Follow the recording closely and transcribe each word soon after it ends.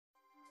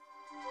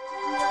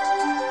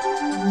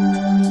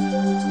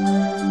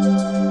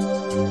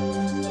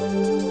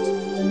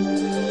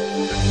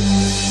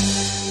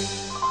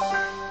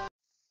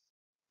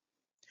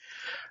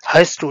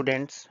Hi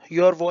students,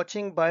 you are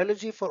watching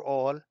Biology for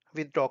All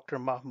with Dr.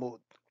 Mahmood.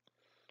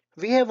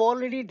 We have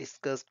already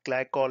discussed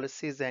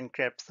glycolysis and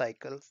Krebs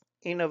cycles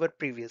in our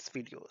previous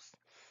videos.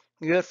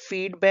 Your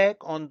feedback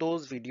on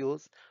those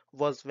videos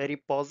was very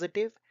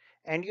positive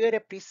and your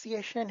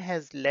appreciation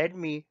has led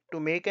me to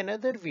make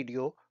another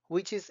video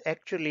which is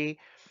actually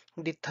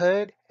the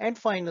third and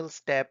final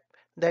step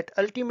that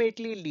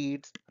ultimately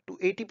leads to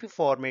ATP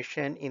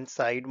formation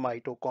inside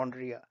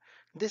mitochondria.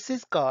 This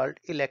is called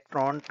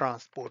electron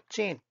transport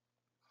chain.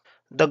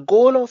 The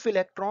goal of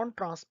electron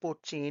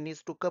transport chain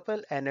is to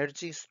couple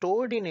energy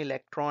stored in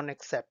electron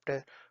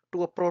acceptor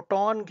to a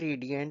proton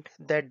gradient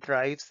that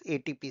drives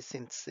ATP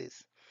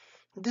synthesis.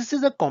 This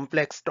is a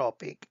complex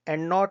topic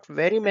and not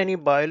very many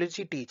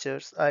biology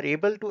teachers are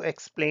able to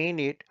explain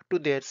it to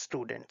their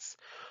students.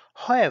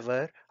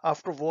 However,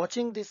 after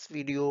watching this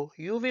video,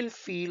 you will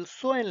feel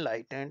so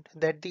enlightened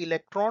that the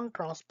electron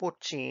transport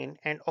chain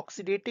and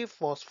oxidative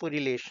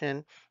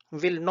phosphorylation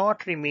will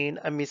not remain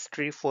a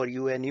mystery for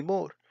you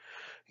anymore.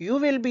 You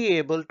will be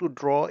able to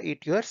draw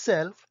it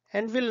yourself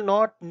and will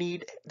not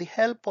need the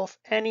help of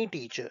any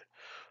teacher.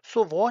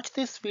 So watch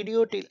this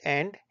video till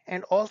end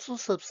and also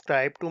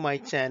subscribe to my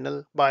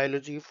channel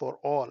Biology for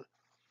All.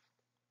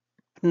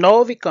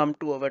 Now we come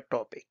to our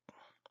topic.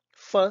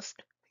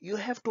 First, you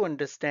have to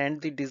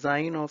understand the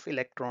design of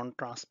electron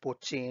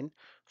transport chain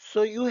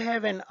so you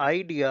have an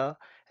idea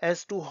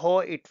as to how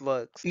it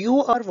works.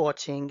 You are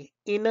watching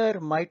inner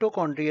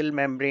mitochondrial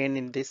membrane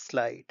in this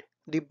slide.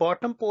 The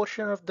bottom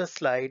portion of the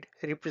slide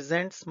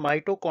represents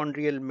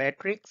mitochondrial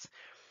matrix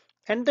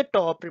and the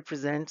top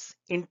represents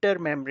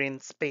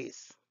intermembrane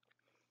space.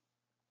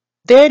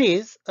 There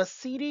is a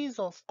series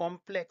of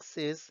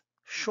complexes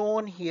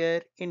shown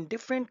here in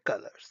different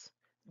colors.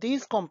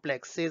 These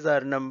complexes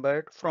are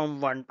numbered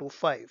from 1 to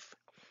 5.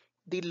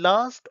 The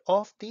last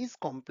of these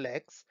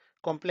complex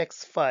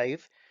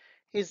 5,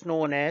 is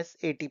known as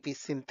ATP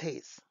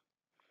synthase.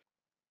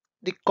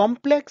 The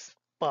complex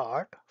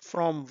part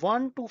from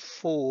 1 to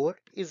 4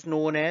 is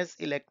known as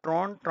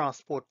electron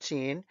transport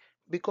chain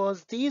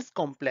because these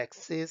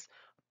complexes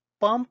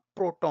pump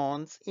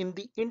protons in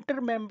the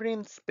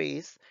intermembrane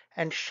space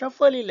and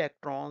shuffle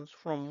electrons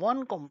from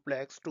one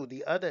complex to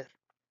the other.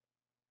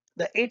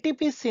 The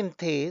ATP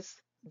synthase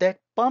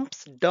that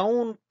pumps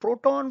down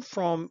proton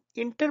from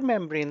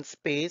intermembrane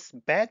space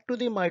back to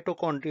the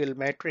mitochondrial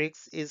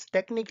matrix is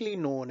technically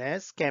known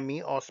as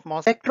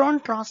chemiosmosis. Electron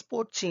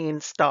transport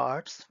chain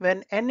starts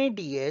when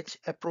NADH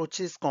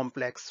approaches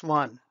complex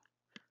 1.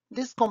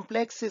 This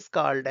complex is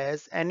called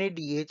as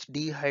Nadh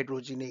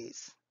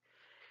dehydrogenase.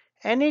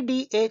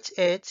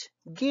 NADHH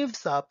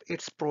gives up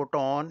its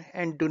proton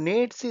and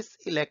donates its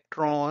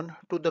electron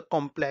to the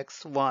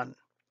complex 1.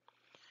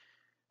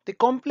 The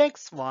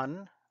complex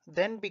 1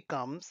 then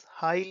becomes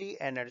highly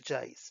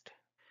energized.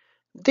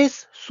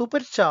 This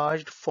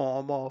supercharged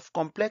form of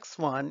complex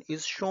 1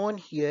 is shown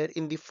here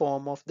in the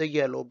form of the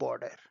yellow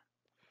border.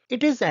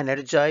 It is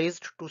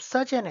energized to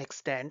such an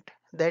extent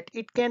that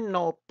it can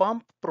now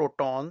pump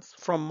protons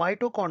from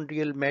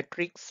mitochondrial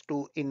matrix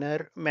to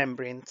inner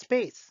membrane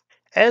space.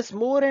 As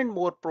more and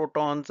more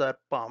protons are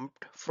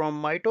pumped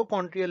from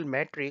mitochondrial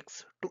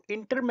matrix to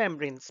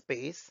intermembrane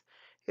space,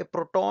 a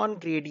proton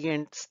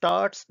gradient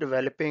starts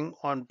developing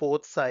on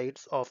both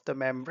sides of the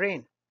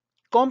membrane.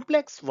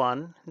 Complex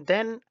 1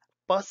 then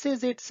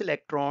passes its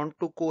electron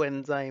to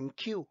coenzyme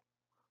Q.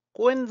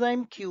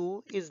 Coenzyme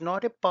Q is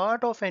not a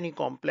part of any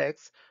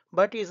complex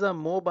but is a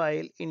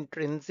mobile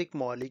intrinsic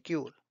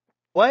molecule.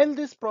 While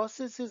this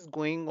process is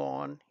going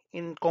on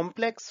in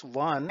complex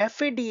 1,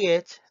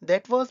 FADH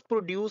that was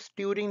produced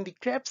during the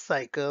Krebs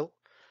cycle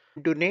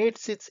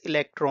donates its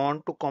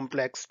electron to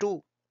complex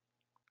 2.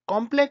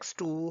 Complex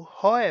 2,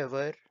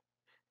 however,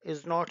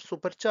 is not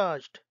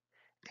supercharged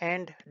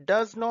and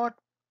does not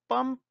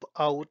pump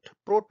out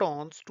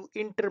protons to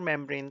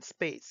intermembrane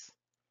space.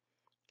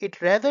 It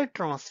rather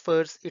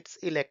transfers its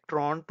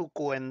electron to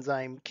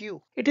coenzyme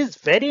Q. It is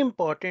very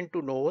important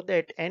to know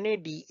that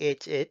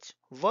NADHH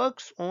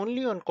works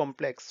only on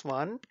complex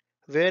 1,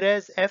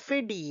 whereas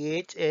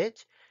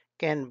FADHH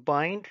can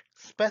bind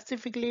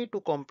specifically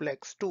to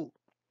complex 2.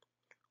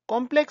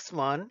 Complex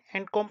 1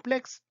 and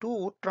complex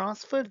 2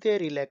 transfer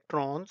their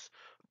electrons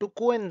to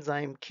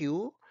coenzyme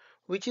Q,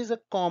 which is a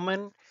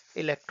common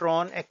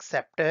electron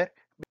acceptor.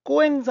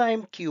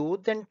 Coenzyme Q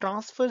then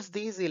transfers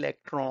these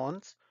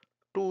electrons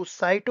to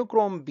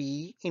cytochrome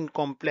B in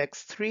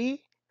complex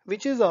 3,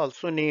 which is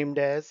also named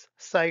as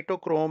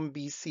cytochrome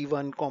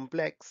BC1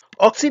 complex.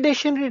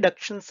 Oxidation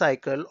reduction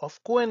cycle of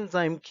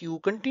coenzyme Q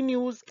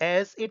continues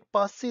as it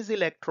passes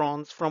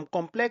electrons from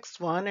complex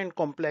 1 and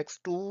complex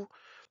 2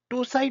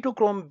 to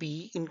cytochrome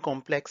B in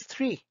complex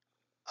 3.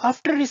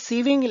 After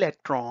receiving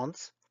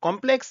electrons,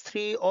 complex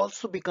 3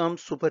 also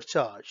becomes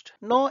supercharged.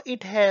 Now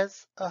it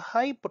has a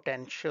high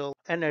potential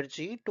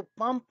energy to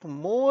pump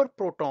more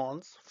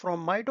protons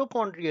from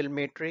mitochondrial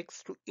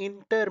matrix to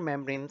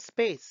intermembrane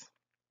space.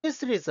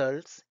 This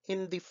results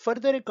in the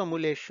further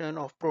accumulation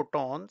of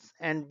protons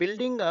and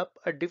building up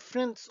a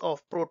difference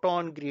of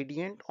proton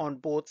gradient on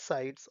both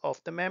sides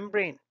of the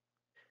membrane.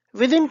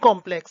 Within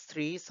complex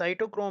 3,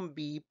 cytochrome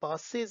B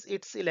passes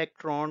its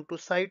electron to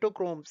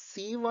cytochrome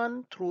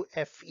C1 through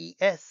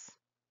FES.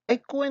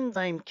 Like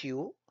coenzyme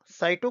Q,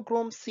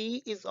 cytochrome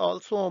C is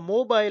also a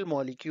mobile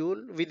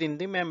molecule within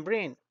the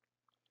membrane.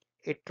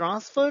 It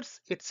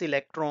transfers its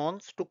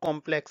electrons to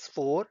complex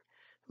 4,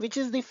 which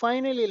is the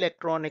final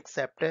electron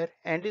acceptor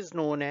and is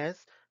known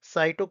as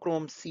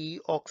cytochrome C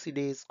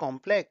oxidase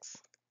complex.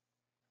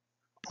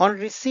 On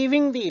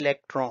receiving the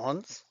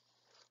electrons,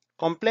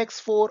 complex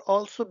 4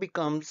 also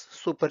becomes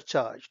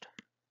supercharged.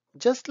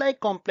 Just like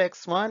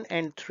complex 1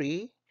 and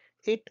 3,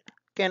 it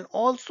can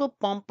also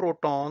pump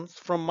protons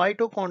from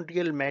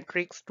mitochondrial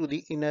matrix to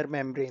the inner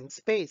membrane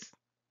space.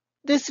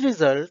 This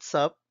results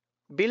up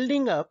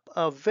building up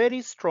a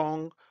very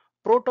strong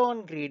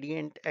proton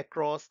gradient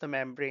across the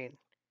membrane.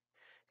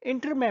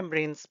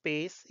 Intermembrane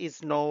space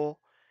is now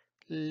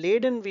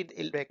laden with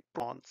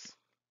electrons.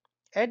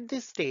 At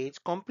this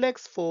stage,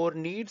 complex 4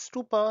 needs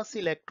to pass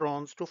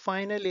electrons to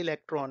final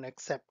electron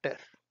acceptor.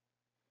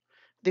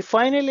 The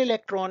final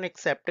electron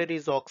acceptor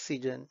is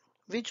oxygen,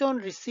 which on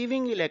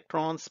receiving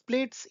electrons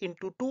splits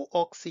into two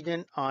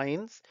oxygen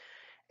ions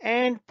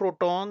and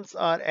protons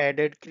are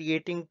added,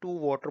 creating two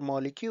water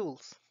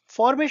molecules.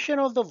 Formation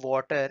of the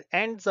water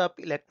ends up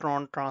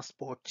electron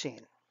transport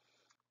chain.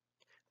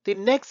 The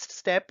next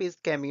step is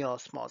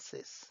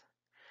chemiosmosis.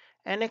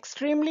 An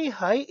extremely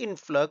high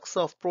influx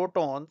of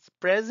protons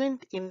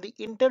present in the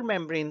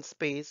intermembrane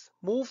space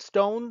moves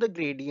down the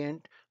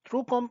gradient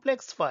through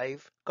complex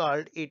 5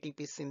 called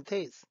ATP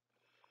synthase.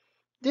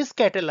 This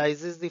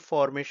catalyzes the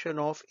formation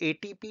of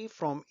ATP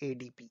from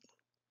ADP.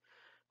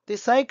 The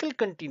cycle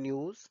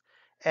continues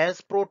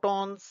as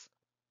protons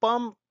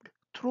pumped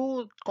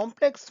through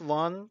complex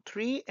 1,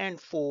 3 and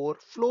 4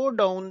 flow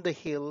down the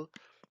hill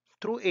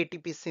through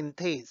ATP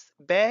synthase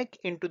back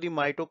into the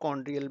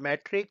mitochondrial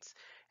matrix,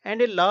 and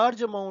a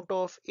large amount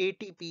of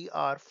ATP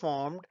are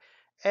formed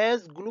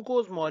as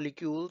glucose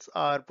molecules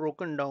are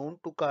broken down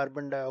to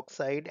carbon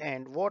dioxide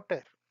and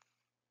water.